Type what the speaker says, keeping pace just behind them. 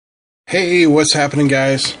Hey, what's happening,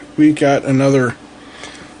 guys? We got another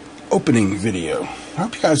opening video. I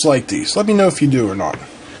hope you guys like these. Let me know if you do or not.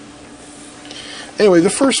 Anyway, the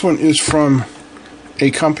first one is from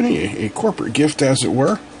a company, a corporate gift as it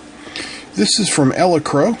were. This is from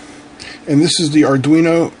Elecro, and this is the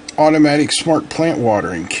Arduino Automatic Smart Plant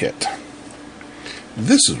Watering Kit.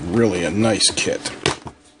 This is really a nice kit.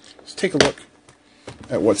 Let's take a look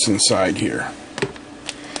at what's inside here.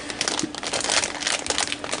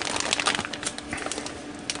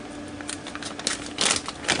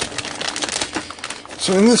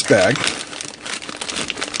 So in this bag,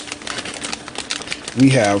 we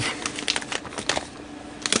have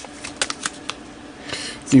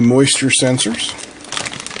the moisture sensors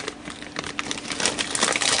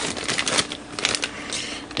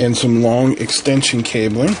and some long extension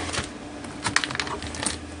cabling.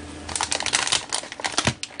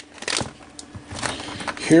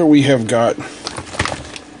 Here we have got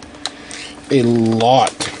a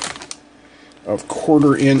lot of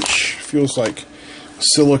 1/4 inch, feels like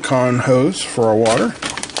silicone hose for our water.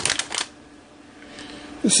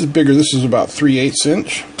 This is bigger. This is about 3/8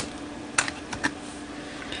 inch.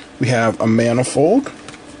 We have a manifold.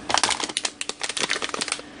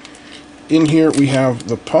 In here we have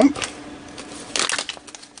the pump.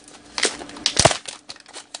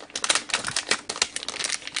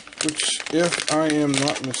 Which, if I am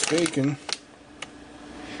not mistaken,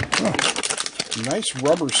 nice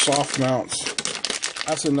rubber soft mounts.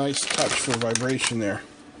 That's a nice touch for vibration there.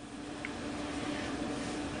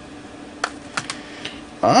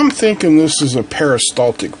 I'm thinking this is a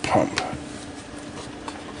peristaltic pump.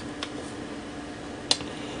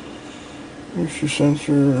 Moisture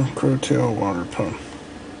sensor, Crowtail water pump.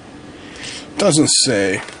 Doesn't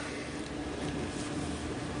say.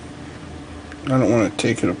 I don't want to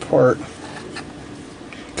take it apart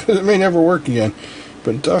because it may never work again.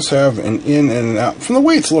 But it does have an in and an out. From the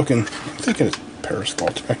way it's looking, I'm thinking it's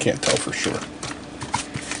peristaltic. I can't tell for sure.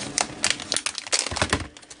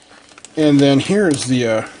 And then here is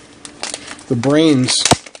the brains,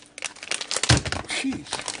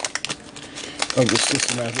 of the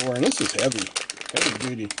system as it were. And this is heavy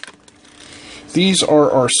duty. These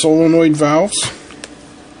are our solenoid valves.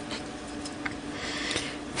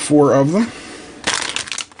 4 of them.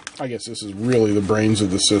 I guess this is really the brains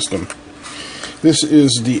of the system. This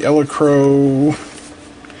is the Elecro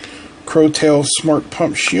Crowtail Smart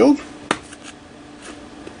Pump Shield.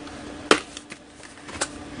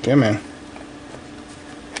 Come on.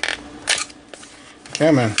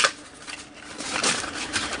 Come on.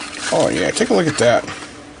 Oh yeah, take a look at that.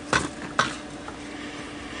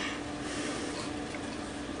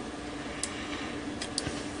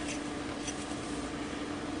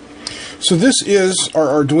 So this is our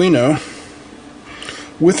Arduino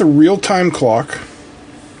with a real-time clock,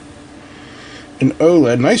 an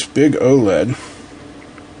OLED, nice big OLED.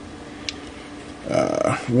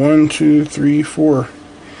 1, 2, 3, 4,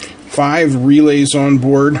 5 relays on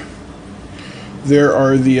board. There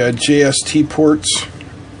are the JST ports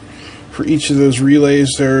for each of those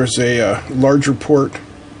relays. There's a larger port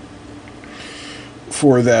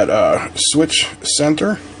for that switch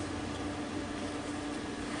center.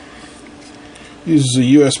 Uses a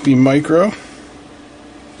USB micro.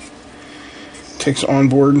 Takes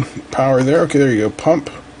onboard power there. Okay, there you go. Pump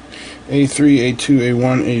A3, A2,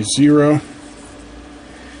 A1, A0.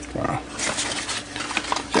 Wow.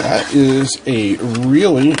 That is a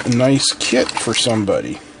really nice kit for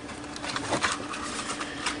somebody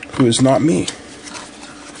who is not me.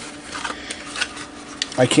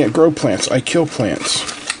 I can't grow plants. I kill plants.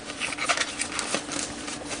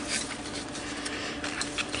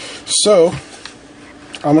 So,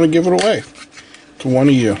 I'm going to give it away to one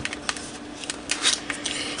of you.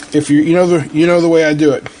 If you know the way I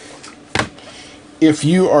do it. If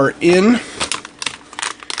you are in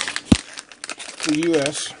the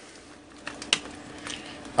US,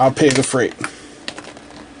 I'll pay the freight.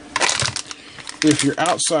 If you're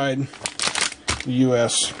outside the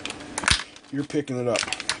US, you're picking it up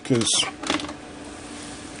because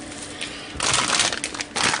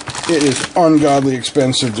it is ungodly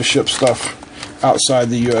expensive to ship stuff outside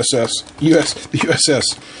the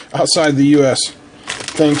outside the US.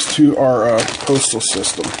 Thanks to our postal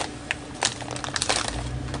system.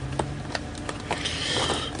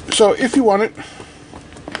 So if you want it,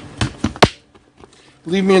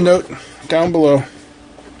 leave me a note down below.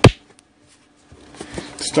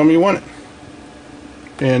 Just tell me you want it.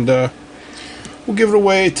 And we'll give it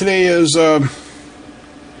away. Today is,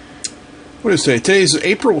 what is today? Today is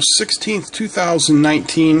April 16th,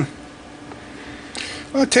 2019.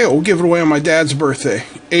 I'll tell you, we'll give it away on my dad's birthday,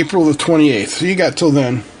 April the 28th. So you got till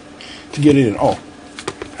then to get it in. Oh,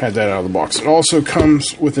 had that out of the box. It also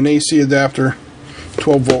comes with an AC adapter,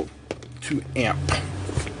 12 volt to amp.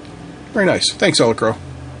 Very nice. Thanks, Elecro.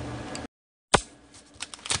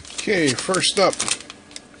 Okay, first up,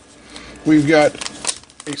 we've got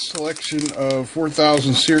a selection of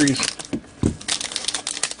 4000 series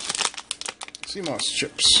CMOS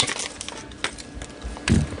chips.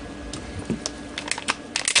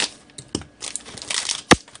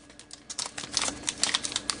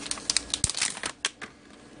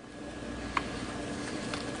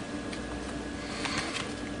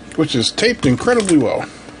 Which is taped incredibly well.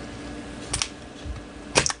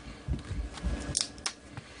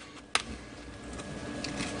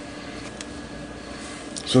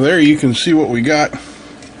 So there you can see what we got.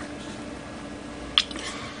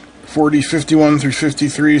 40, 51 through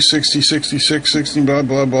 53, 60, 66, 60, blah,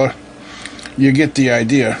 blah, blah. You get the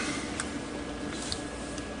idea.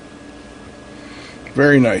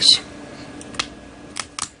 Very nice.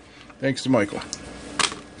 Thanks to Michael.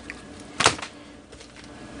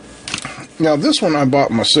 Now this one I bought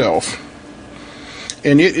myself,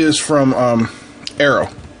 and it is from Arrow.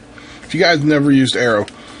 If you guys never used Arrow,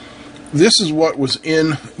 this is what was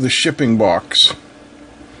in the shipping box,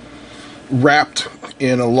 wrapped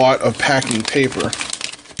in a lot of packing paper.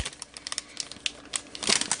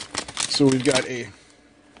 So we've got a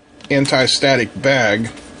anti-static bag.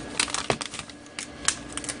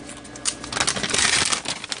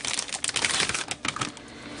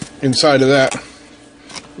 Inside of that,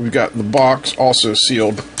 we've got the box also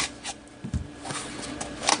sealed.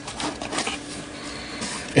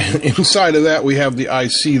 And inside of that we have the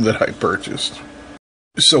IC that I purchased.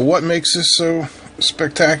 So what makes this so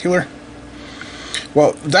spectacular?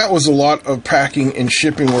 Well, that was a lot of packing and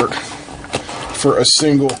shipping work for a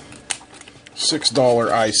single $6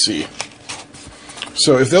 IC.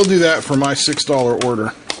 So if they'll do that for my $6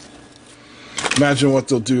 order, imagine what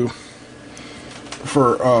they'll do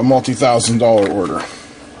for a multi-thousand-dollar order.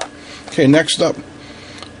 Okay, next up,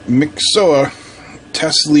 Mixoa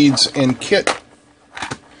test leads and kit.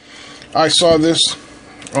 I saw this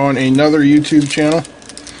on another YouTube channel,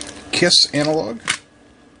 Kiss Analog.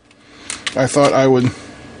 I thought I would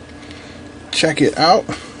check it out.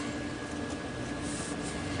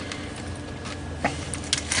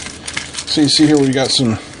 So you see here we got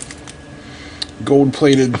some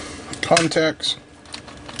gold-plated contacts.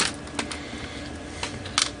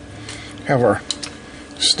 Have our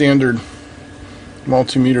standard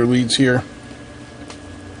multimeter leads here.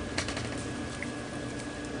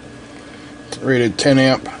 It's rated 10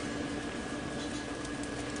 amp.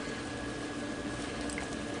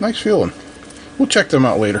 Nice feeling. We'll check them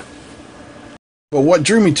out later. But what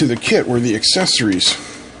drew me to the kit were the accessories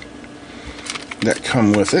that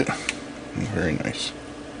come with it. Very nice.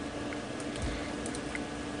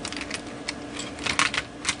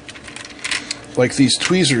 Like these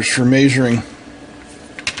tweezers for measuring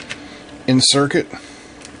in circuit.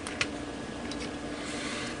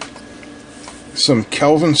 Some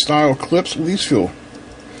Kelvin style clips. These feel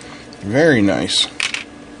very nice.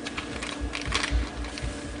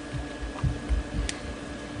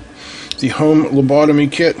 The home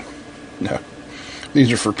lobotomy kit. No,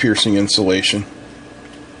 these are for piercing insulation.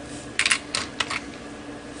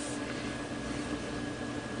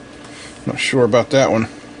 Not sure about that one.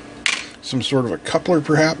 Some sort of a coupler,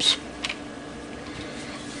 perhaps.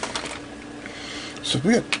 So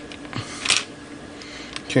we got,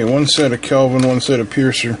 okay, one set of Kelvin, one set of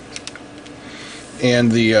piercer,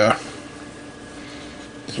 and the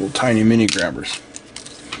these little tiny mini grabbers.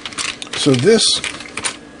 So this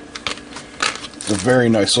is a very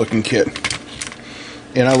nice looking kit,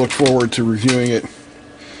 and I look forward to reviewing it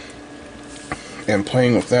and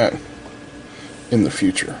playing with that in the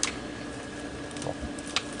future.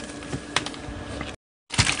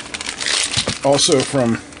 Also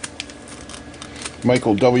from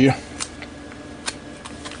Michael W.,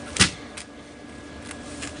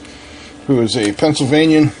 who is a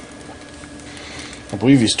Pennsylvanian. I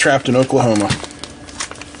believe he's trapped in Oklahoma.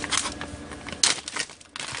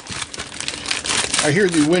 I hear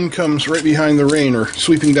the wind comes right behind the rain, or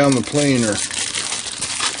sweeping down the plain, or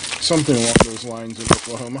something along those lines in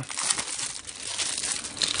Oklahoma.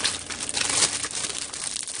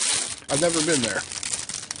 I've never been there.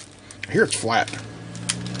 I hear it's flat.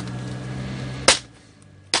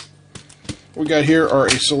 What we got here are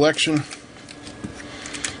a selection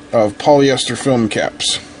of polyester film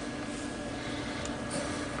caps.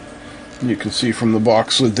 You can see from the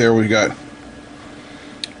box lid there we got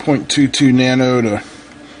 0.22 nano to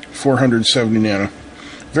 470 nano.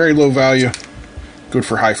 Very low value, good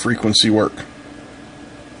for high frequency work.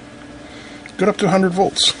 Good up to 100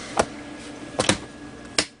 volts.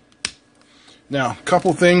 Now, a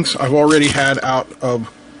couple things I've already had out of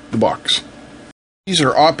the box. These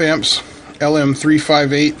are op amps,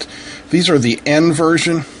 LM358. These are the N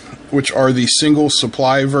version, which are the single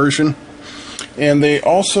supply version. And they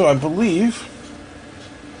also, I believe,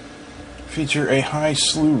 feature a high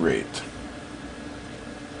slew rate.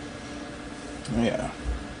 Yeah.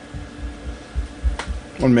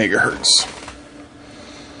 1 megahertz.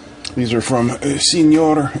 These are from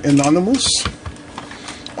Senor Anonymous.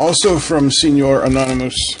 Also from Senor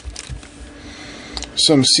Anonymous,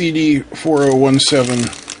 some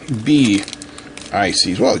CD4017B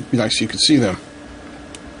ICs. Well, it'd be nice if you could see them.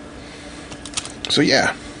 So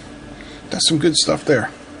yeah, that's some good stuff there.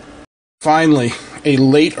 Finally, a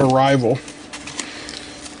late arrival.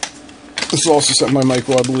 This is also sent by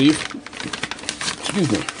Michael, I believe.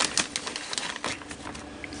 Excuse me.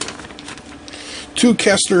 2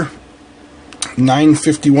 Kester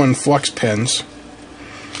 951 flux pens.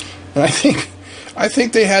 And I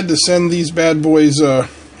think they had to send these bad boys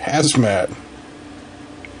hazmat.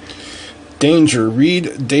 Danger,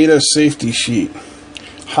 read data safety sheet.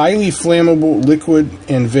 Highly flammable liquid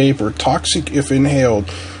and vapor, toxic if inhaled,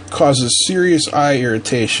 causes serious eye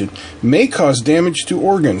irritation, may cause damage to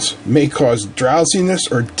organs, may cause drowsiness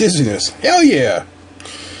or dizziness. Hell yeah!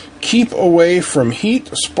 Keep away from heat,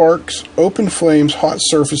 sparks, open flames, hot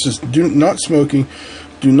surfaces, not smoking,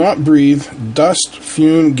 do not breathe, dust,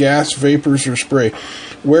 fume, gas, vapors, or spray.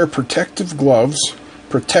 Wear protective gloves,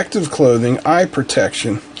 protective clothing, eye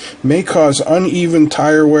protection, may cause uneven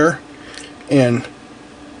tire wear, and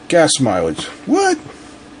gas mileage. What?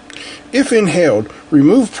 If inhaled,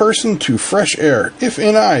 remove person to fresh air. If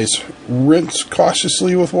in eyes, rinse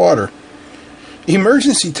cautiously with water.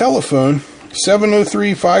 Emergency telephone,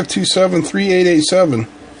 703-527-3887.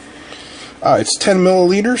 It's 10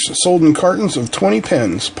 milliliters, sold in cartons of 20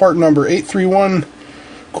 pens. Part number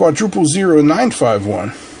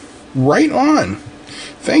 831-00951. Right on.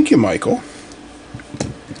 Thank you, Michael.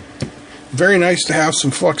 Very nice to have some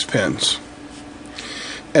flux pens.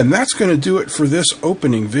 And that's going to do it for this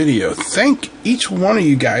opening video. Thank each one of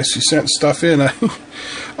you guys who sent stuff in.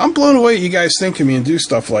 I'm blown away that you guys think of me and do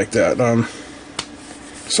stuff like that.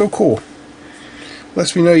 So cool.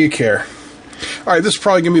 Lets me know you care. Alright, this is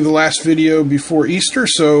probably going to be the last video before Easter,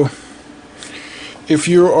 so if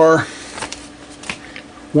you are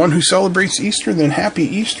one who celebrates Easter, then happy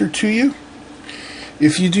Easter to you.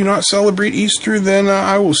 If you do not celebrate Easter, then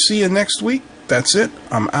I will see you next week. That's it.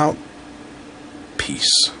 I'm out.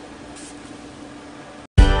 Peace.